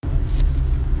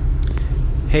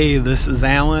Hey, this is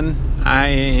Alan. I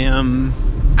am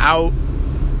out,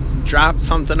 dropped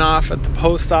something off at the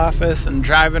post office and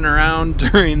driving around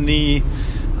during the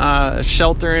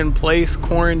shelter-in-place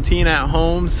quarantine at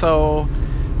home. So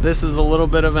this is a little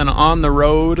bit of an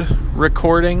on-the-road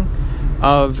recording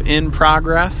of In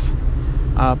Progress,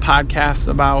 a podcast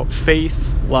about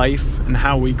faith, life, and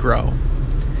how we grow.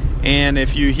 And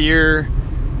if you hear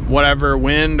whatever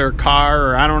wind or car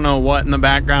or I don't know what in the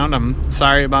background, I'm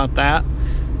sorry about that.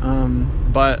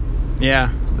 But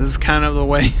yeah, this is kind of the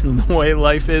way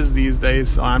life is these days,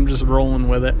 so I'm just rolling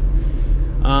with it.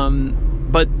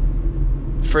 But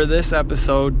for this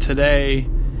episode today,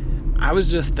 I was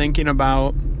just thinking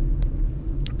about,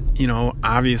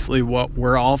 obviously what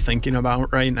we're all thinking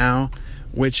about right now,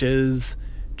 which is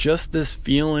just this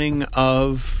feeling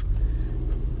of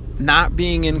not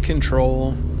being in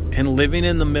control and living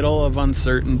in the middle of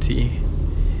uncertainty.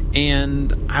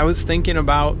 And I was thinking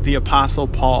about the Apostle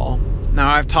Paul. Now,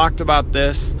 I've talked about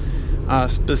this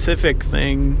specific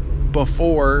thing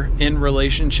before in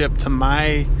relationship to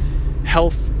my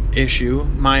health issue,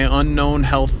 my unknown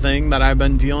health thing that I've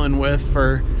been dealing with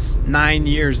for 9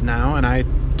 years now, and I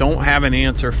don't have an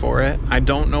answer for it. I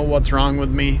don't know what's wrong with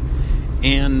me.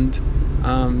 And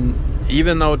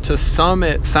even though to some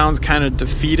it sounds kind of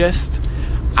defeatist,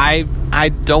 I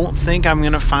don't think I'm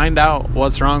going to find out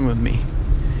what's wrong with me.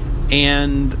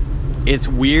 And it's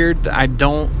weird. I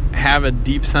don't have a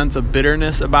deep sense of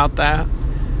bitterness about that.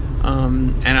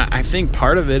 And I think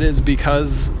part of it is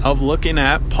because of looking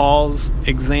at Paul's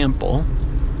example,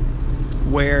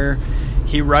 where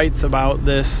he writes about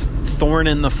this thorn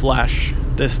in the flesh,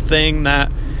 this thing that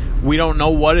we don't know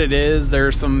what it is. There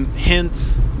are some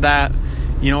hints that,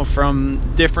 from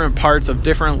different parts of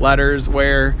different letters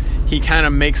where he kind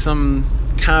of makes some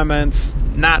comments,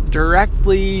 not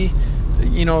directly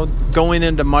going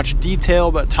into much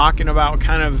detail, but talking about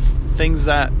kind of things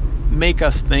that make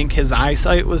us think his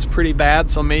eyesight was pretty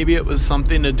bad. So maybe it was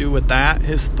something to do with that,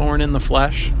 his thorn in the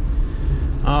flesh.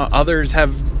 Others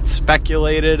have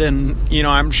speculated, and,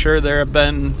 I'm sure there have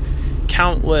been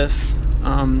countless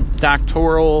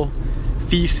doctoral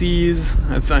theses.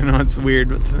 I know it's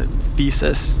weird with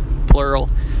thesis, plural,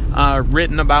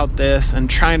 written about this and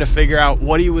trying to figure out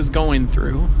what he was going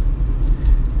through.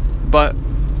 But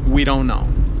we don't know.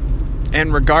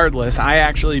 And regardless, I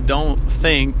actually don't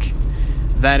think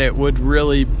that it would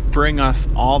really bring us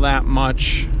all that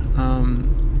much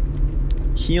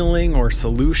healing or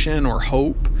solution or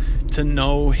hope to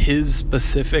know his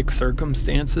specific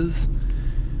circumstances.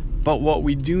 But what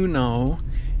we do know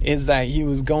is that he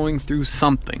was going through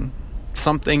something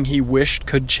he wished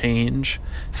could change,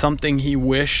 something he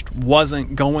wished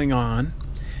wasn't going on,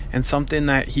 and something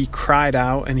that he cried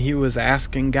out and he was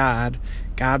asking God,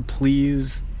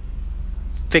 please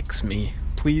fix me.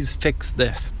 Please fix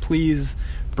this. Please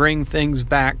bring things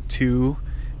back to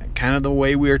kind of the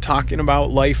way we are talking about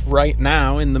life right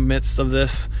now in the midst of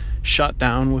this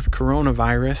shutdown with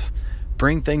coronavirus.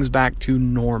 Bring things back to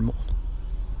normal.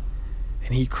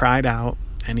 And he cried out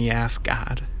and he asked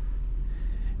God.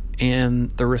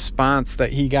 And the response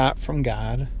that he got from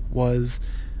God was,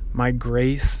 "My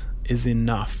grace is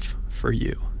enough for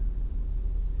you."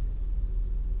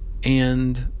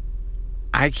 And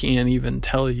I can't even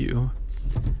tell you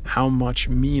how much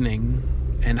meaning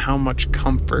and how much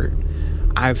comfort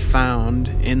I've found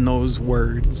in those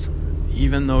words,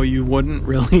 even though you wouldn't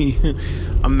really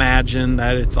imagine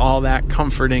that it's all that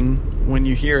comforting when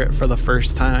you hear it for the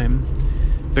first time,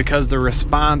 because the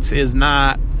response is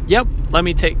not, "Yep, let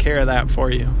me take care of that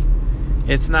for you."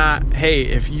 It's not, "Hey,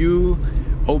 if you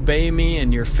obey me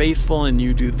and you're faithful and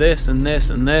you do this and this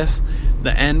and this,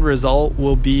 the end result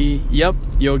will be, yep,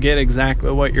 you'll get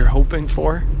exactly what you're hoping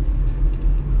for."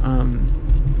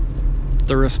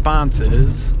 The response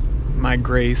is, "My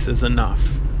grace is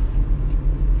enough."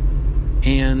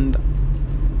 And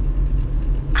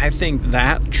I think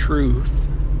that truth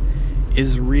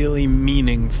is really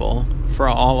meaningful for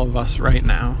all of us right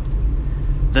now.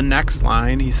 The next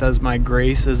line, he says, "My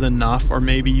grace is enough," or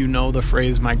maybe the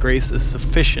phrase, "My grace is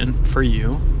sufficient for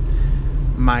you.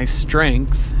 My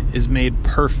strength is made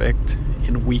perfect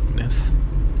in weakness."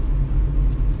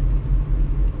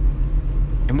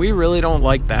 And we really don't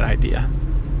like that idea.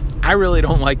 I really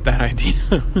don't like that idea.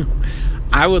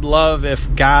 I would love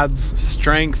if God's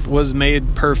strength was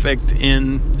made perfect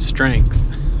in strength.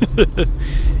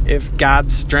 If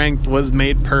God's strength was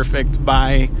made perfect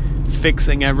by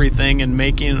fixing everything and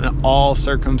making all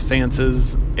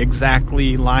circumstances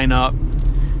exactly line up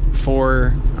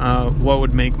for what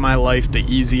would make my life the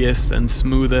easiest and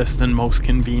smoothest and most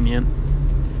convenient.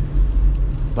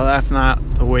 But that's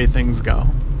not the way things go.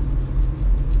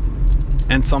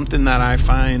 And something that I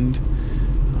find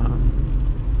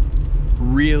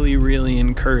really, really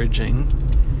encouraging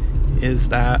is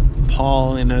that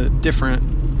Paul, in a different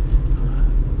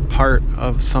part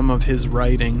of some of his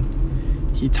writing,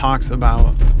 he talks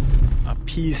about a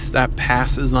peace that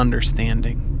passes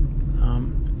understanding.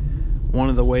 One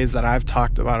of the ways that I've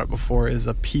talked about it before is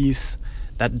a peace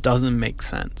that doesn't make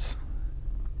sense.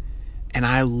 And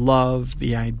I love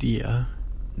the idea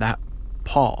that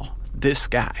Paul, this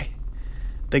guy,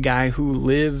 the guy who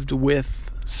lived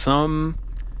with some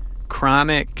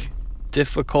chronic,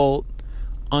 difficult,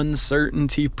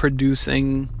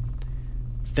 uncertainty-producing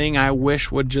thing I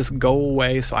wish would just go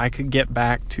away so I could get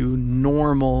back to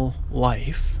normal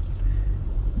life.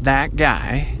 That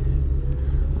guy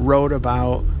wrote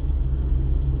about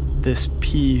this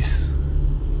peace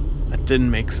that didn't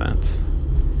make sense.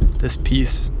 This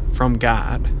peace from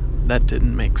God that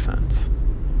didn't make sense.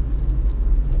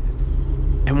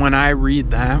 And when I read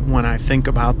that, when I think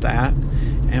about that,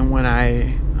 and when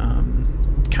I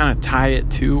kind of tie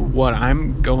it to what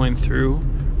I'm going through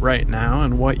right now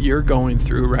and what you're going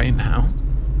through right now,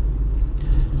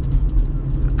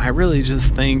 I really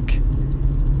just think,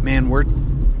 man,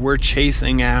 we're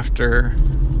chasing after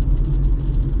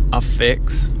a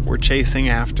fix. We're chasing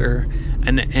after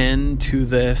an end to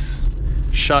this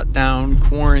shutdown,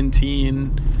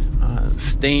 quarantine,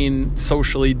 staying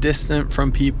socially distant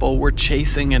from people. We're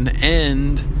chasing an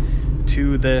end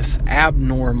to this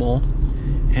abnormal,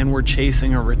 and we're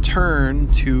chasing a return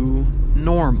to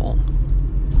normal,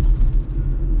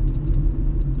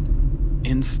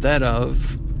 instead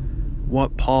of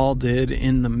what Paul did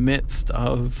in the midst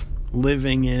of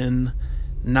living in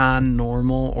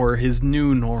non-normal, or his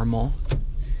new normal,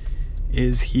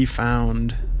 is he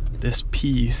found this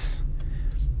peace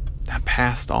that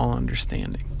passed all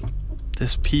understanding.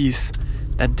 This peace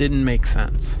that didn't make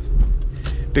sense.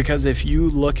 Because if you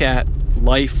look at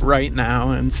life right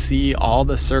now and see all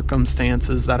the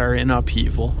circumstances that are in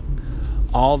upheaval,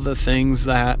 all the things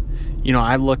that,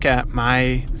 I look at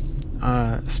my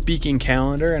speaking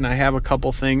calendar and I have a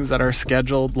couple things that are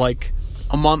scheduled like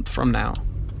a month from now.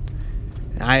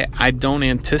 I don't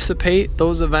anticipate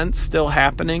those events still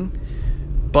happening,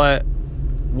 but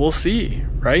we'll see,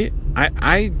 right?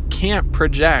 I can't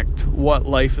project what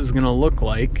life is going to look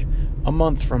like a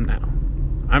month from now.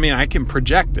 I mean, I can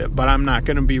project it, but I'm not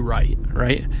going to be right?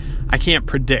 I can't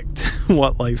predict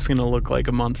what life's going to look like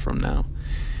a month from now.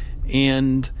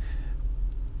 And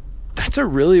that's a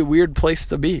really weird place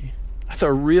to be. That's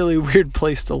a really weird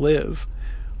place to live,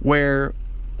 where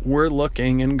we're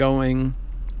looking and going,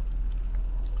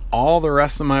 all the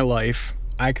rest of my life,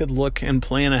 I could look and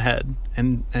plan ahead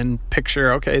and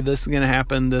picture, okay, this is going to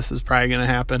happen. This is probably going to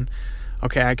happen.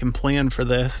 Okay, I can plan for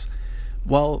this.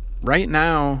 Well, right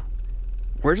now,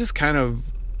 we're just kind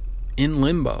of in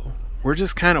limbo. We're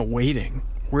just kind of waiting.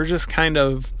 We're just kind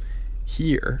of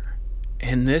here.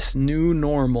 And this new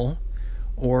normal,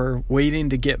 or waiting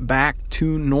to get back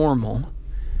to normal,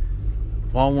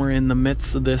 while we're in the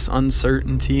midst of this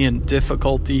uncertainty and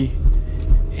difficulty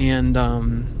and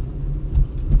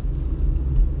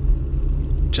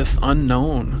just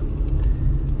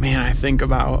unknown. Man, I think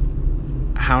about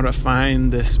how to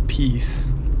find this peace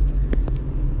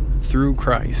through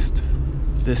Christ.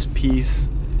 This peace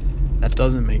that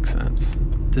doesn't make sense.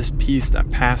 This peace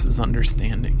that passes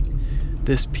understanding.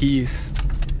 This peace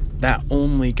that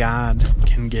only God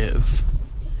can give.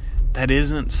 That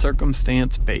isn't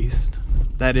circumstance-based.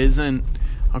 That isn't,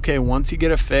 okay, once you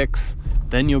get a fix,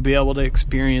 then you'll be able to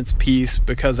experience peace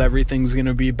because everything's going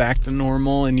to be back to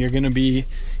normal, and you're going to be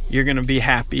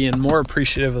happy and more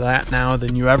appreciative of that now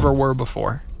than you ever were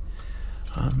before.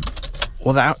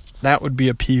 Well, that would be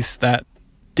a peace that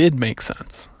did make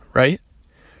sense, right?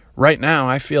 Right now,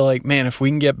 I feel like, man, if we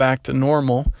can get back to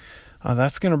normal,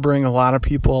 that's going to bring a lot of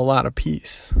people a lot of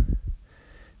peace.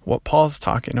 What Paul's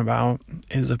talking about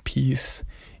is a peace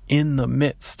in the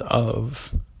midst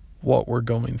of what we're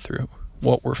going through,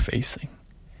 what we're facing.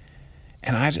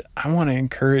 And I want to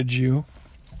encourage you,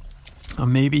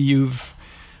 maybe you've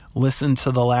listened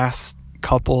to the last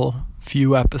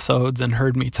few episodes and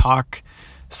heard me talk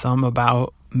some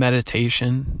about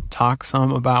meditation, talk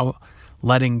some about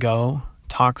letting go,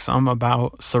 talk some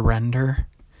about surrender.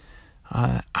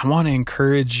 I want to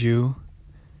encourage you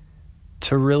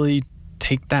to really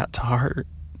take that to heart,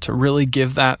 to really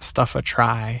give that stuff a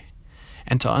try,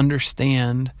 and to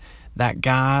understand that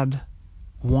God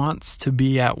wants to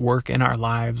be at work in our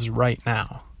lives right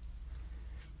now.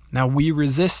 Now, we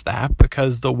resist that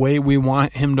because the way we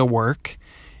want him to work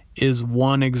is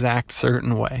one exact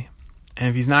certain way. And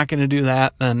if he's not going to do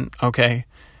that, then okay,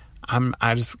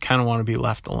 I just kind of want to be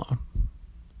left alone.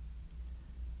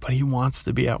 but he wants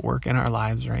to be at work in our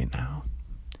lives right now.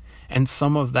 And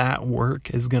some of that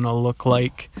work is going to look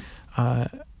like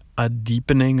a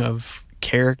deepening of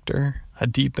character, a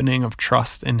deepening of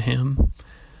trust in him,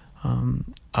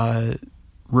 a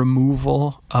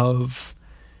removal of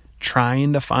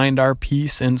trying to find our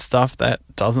peace in stuff that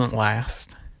doesn't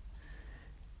last.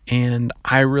 And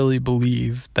I really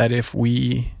believe that if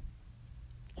we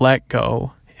let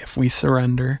go, if we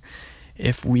surrender,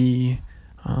 if we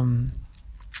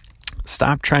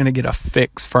stop trying to get a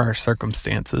fix for our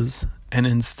circumstances and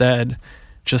instead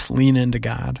just lean into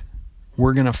God,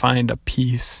 we're going to find a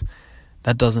peace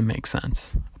that doesn't make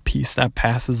sense, a peace that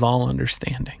passes all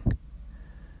understanding.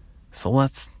 So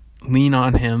let's lean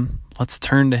on him. Let's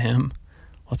turn to him.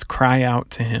 Let's cry out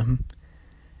to him.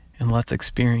 And let's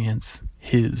experience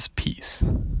his peace.